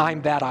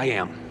 I'm that I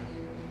am.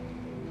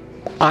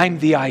 I'm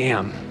the I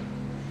am.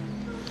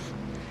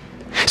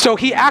 So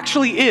he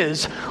actually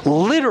is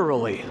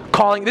literally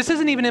calling, this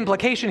isn't even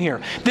implication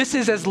here. This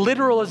is as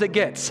literal as it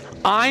gets.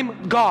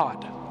 I'm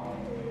God.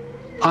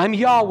 I'm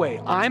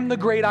Yahweh. I'm the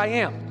great I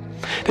am.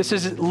 This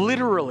is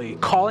literally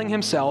calling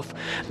himself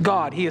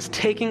God. He is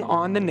taking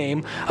on the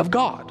name of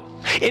God.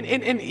 And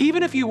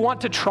even if you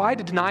want to try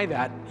to deny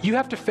that, you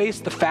have to face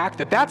the fact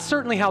that that's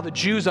certainly how the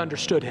Jews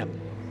understood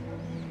him.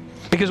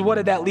 Because what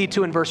did that lead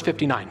to in verse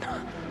 59?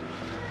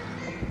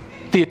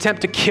 The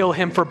attempt to kill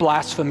him for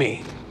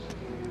blasphemy.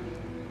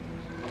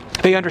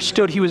 They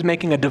understood he was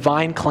making a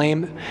divine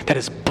claim that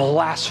is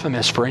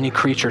blasphemous for any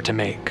creature to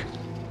make.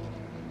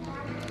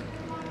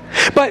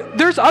 But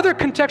there's other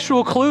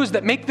contextual clues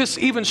that make this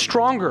even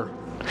stronger.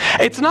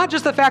 It's not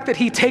just the fact that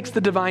he takes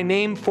the divine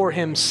name for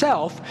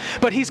himself,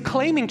 but he's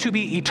claiming to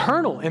be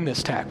eternal in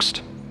this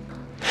text.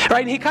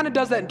 Right? And he kind of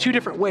does that in two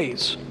different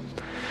ways.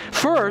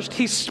 First,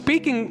 he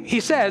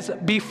says,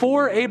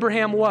 before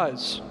Abraham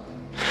was.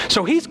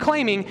 So he's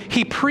claiming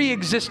he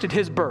pre-existed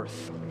his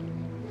birth.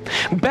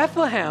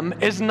 Bethlehem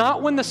is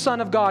not when the Son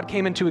of God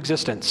came into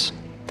existence.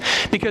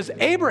 Because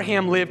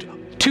Abraham lived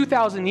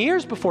 2,000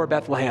 years before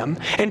Bethlehem,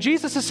 and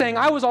Jesus is saying,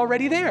 I was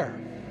already there.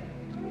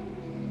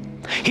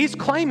 He's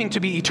claiming to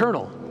be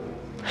eternal.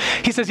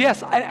 He says,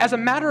 yes, as a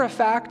matter of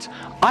fact,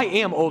 I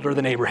am older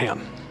than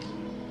Abraham.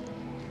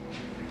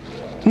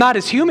 Not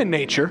his human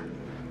nature,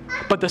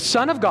 but the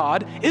Son of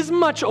God is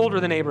much older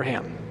than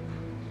Abraham.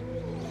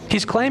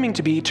 He's claiming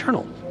to be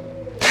eternal.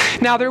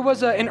 Now, there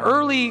was an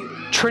early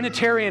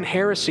Trinitarian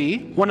heresy,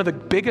 one of the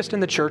biggest in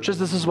the churches.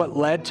 This is what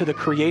led to the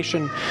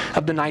creation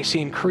of the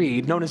Nicene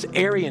Creed, known as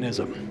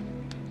Arianism.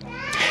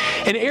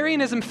 And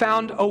Arianism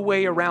found a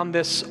way around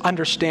this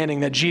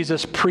understanding that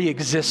Jesus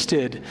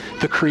pre-existed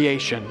the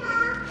creation.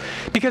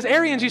 Because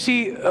Arians, you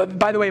see,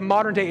 by the way,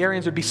 modern-day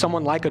Arians would be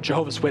someone like a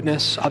Jehovah's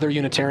Witness, other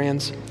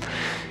Unitarians.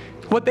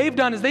 What they've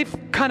done is they've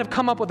kind of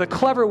come up with a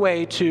clever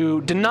way to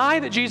deny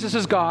that Jesus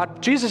is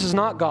God. Jesus is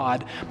not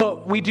God,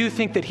 but we do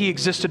think that he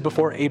existed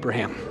before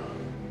Abraham.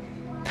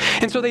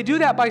 And so they do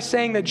that by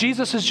saying that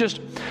Jesus is just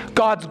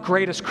God's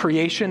greatest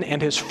creation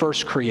and his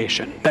first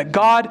creation. That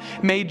God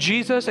made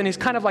Jesus, and he's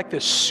kind of like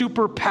this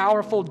super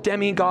powerful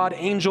demigod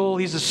angel.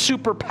 He's a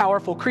super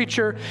powerful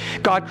creature.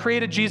 God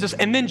created Jesus,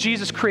 and then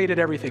Jesus created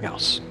everything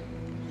else.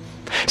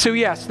 So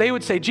yes, they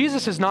would say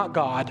Jesus is not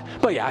God,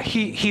 but yeah,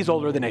 he's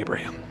older than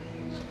Abraham.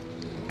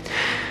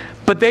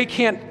 But they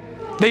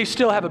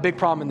still have a big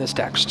problem in this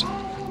text.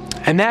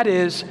 And that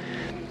is,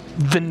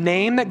 the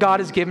name that God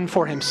has given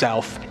for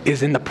himself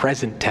is in the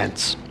present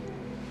tense.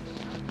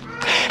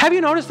 Have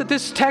you noticed that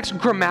this text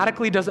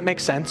grammatically doesn't make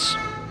sense?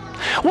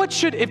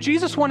 If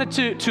Jesus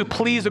wanted to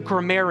please a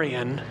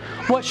grammarian,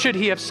 what should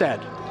he have said?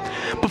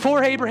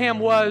 Before Abraham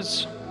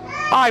was,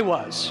 I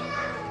was.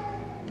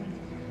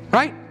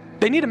 Right?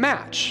 They need to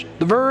match.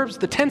 The verbs,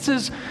 the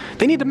tenses,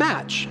 they need to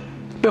match.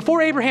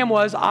 Before Abraham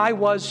was, I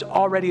was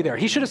already there.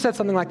 He should have said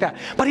something like that.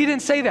 But he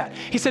didn't say that.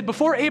 He said,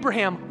 before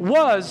Abraham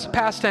was,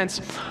 past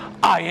tense,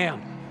 I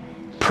am,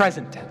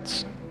 present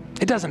tense.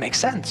 It doesn't make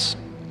sense,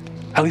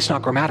 at least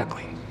not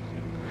grammatically.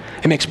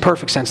 It makes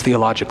perfect sense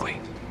theologically.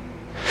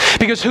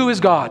 Because who is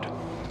God?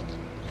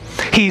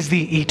 He's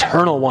the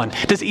eternal one.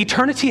 Does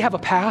eternity have a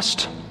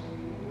past?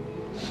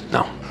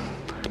 No.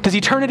 Does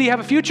eternity have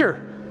a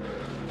future?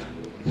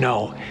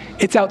 No.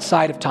 It's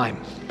outside of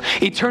time.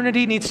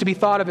 Eternity needs to be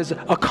thought of as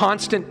a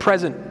constant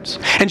presence.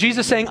 And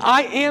Jesus is saying,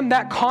 I am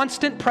that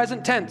constant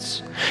present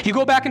tense. You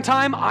go back in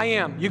time, I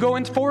am. You go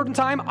forward in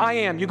time, I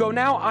am. You go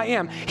now, I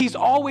am. He's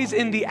always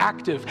in the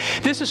active.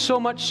 This is so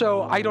much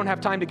so, I don't have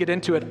time to get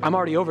into it. I'm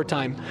already over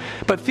time.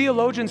 But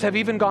theologians have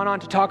even gone on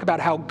to talk about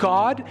how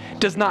God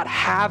does not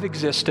have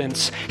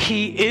existence.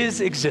 He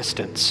is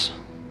existence.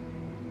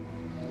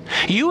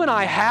 You and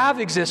I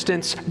have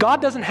existence.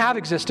 God doesn't have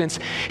existence.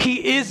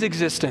 He is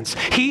existence.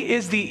 He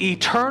is the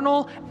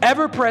eternal,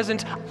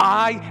 ever-present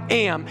I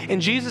am.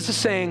 And Jesus is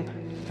saying,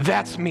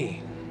 that's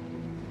me.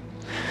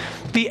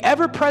 The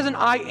ever-present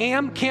I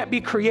am can't be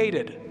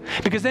created.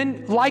 Because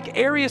then, like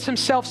Arius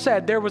himself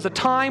said, there was a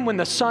time when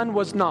the sun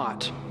was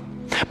not.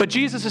 But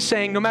Jesus is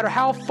saying, no matter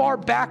how far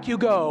back you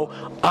go,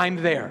 I'm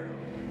there.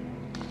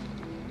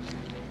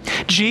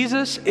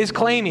 Jesus is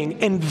claiming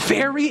in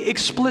very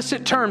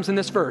explicit terms in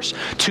this verse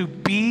to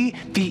be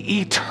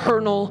the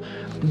eternal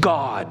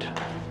God.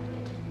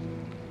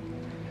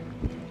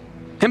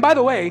 And by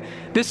the way,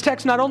 this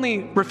text not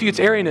only refutes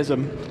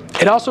Arianism,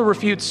 it also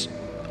refutes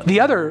the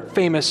other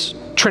famous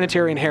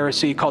Trinitarian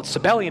heresy called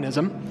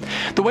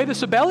Sabellianism. The way the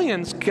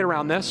Sabellians get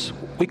around this,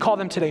 we call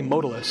them today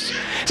modalists.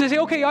 So they say,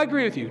 okay, I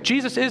agree with you.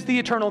 Jesus is the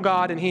eternal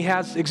God and he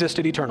has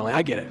existed eternally.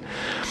 I get it.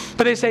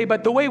 But they say,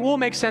 but the way we'll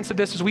make sense of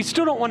this is we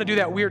still don't want to do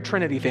that weird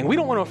Trinity thing. We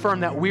don't want to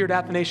affirm that weird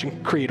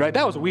Athanasian creed, right?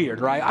 That was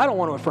weird, right? I don't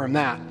want to affirm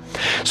that.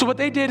 So what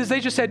they did is they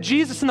just said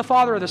Jesus and the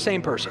Father are the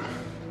same person.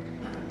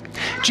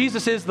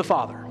 Jesus is the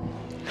Father.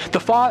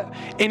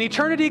 In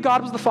eternity,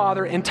 God was the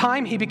Father. In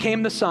time, he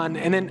became the Son.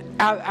 And then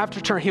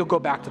after turn, he'll go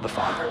back to the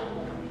Father.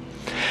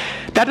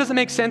 That doesn't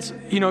make sense.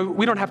 We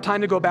don't have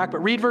time to go back,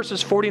 but read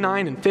verses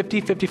 49 and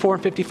 50, 54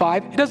 and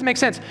 55. It doesn't make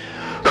sense.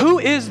 Who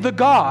is the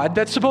God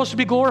that's supposed to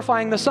be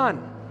glorifying the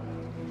Son?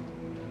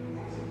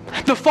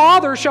 The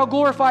Father shall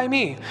glorify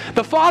me.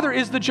 The Father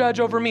is the judge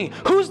over me.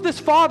 Who's this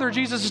Father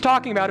Jesus is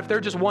talking about if they're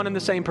just one and the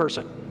same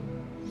person?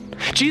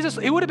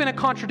 It would have been a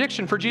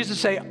contradiction for Jesus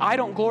to say, I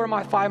don't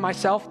glorify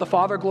myself, the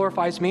Father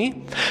glorifies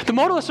me. The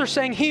modalists are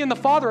saying he and the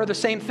Father are the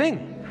same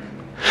thing.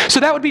 So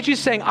that would be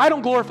Jesus saying, I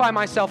don't glorify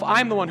myself,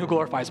 I'm the one who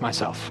glorifies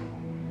myself.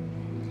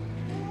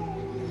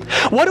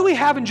 What do we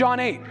have in John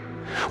 8?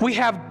 We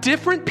have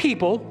different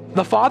people,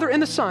 the Father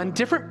and the Son,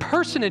 different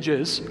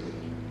personages,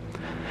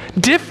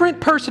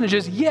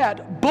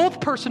 yet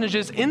both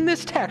personages in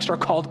this text are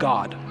called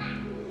God.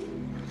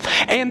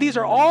 And these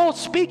are all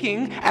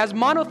speaking as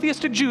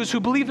monotheistic Jews who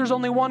believe there's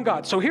only one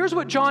God. So here's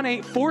what John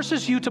 8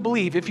 forces you to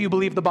believe if you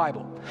believe the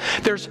Bible.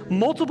 There's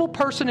multiple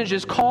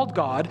personages called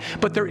God,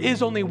 but there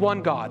is only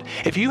one God.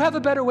 If you have a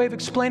better way of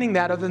explaining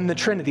that other than the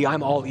Trinity,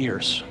 I'm all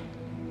ears.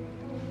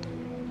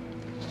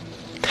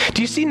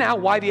 Do you see now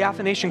why the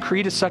Athanasian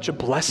Creed is such a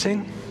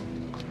blessing?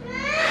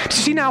 Do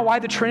you see now why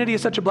the Trinity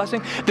is such a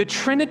blessing? The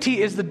Trinity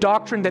is the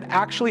doctrine that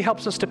actually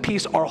helps us to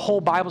piece our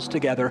whole Bibles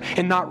together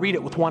and not read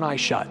it with one eye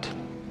shut.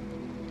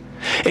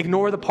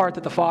 Ignore the part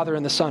that the Father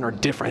and the Son are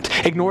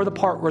different. Ignore the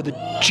part where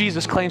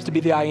Jesus claims to be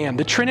the I am.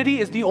 The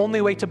Trinity is the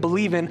only way to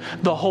believe in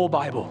the whole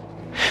Bible.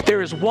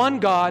 There is one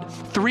God,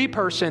 three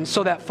persons,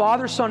 so that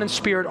Father, Son, and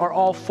Spirit are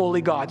all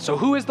fully God. So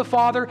who is the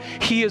Father?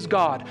 He is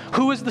God.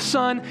 Who is the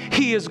Son?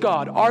 He is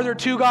God. Are there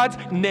two gods?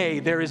 Nay,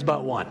 there is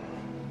but one.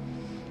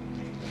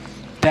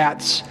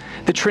 That's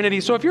the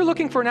Trinity. So if you're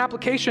looking for an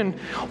application,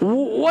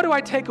 what do I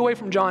take away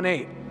from John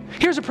 8?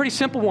 Here's a pretty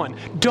simple one.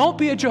 Don't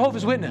be a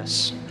Jehovah's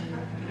Witness.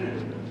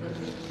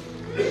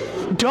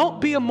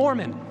 Don't be a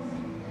Mormon.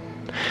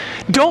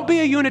 Don't be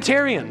a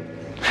Unitarian.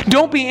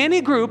 Don't be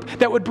any group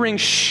that would bring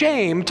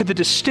shame to the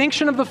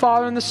distinction of the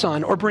Father and the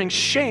Son or bring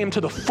shame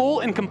to the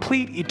full and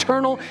complete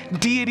eternal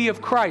deity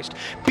of Christ.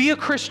 Be a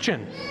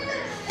Christian.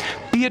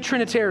 Be a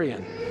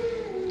Trinitarian.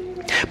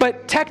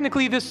 But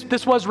technically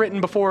this was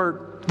written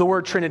before the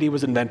word Trinity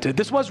was invented.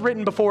 This was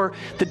written before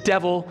the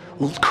devil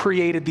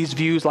created these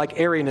views like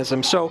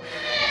Arianism. So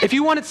if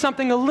you wanted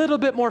something a little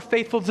bit more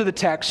faithful to the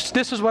text,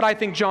 this is what I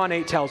think John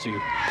 8 tells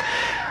you.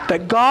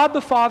 That God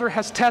the Father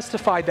has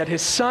testified that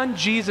his Son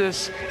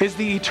Jesus is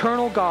the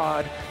eternal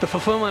God, the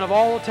fulfillment of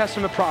all Old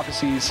Testament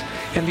prophecies,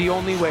 and the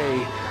only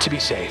way to be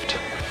saved.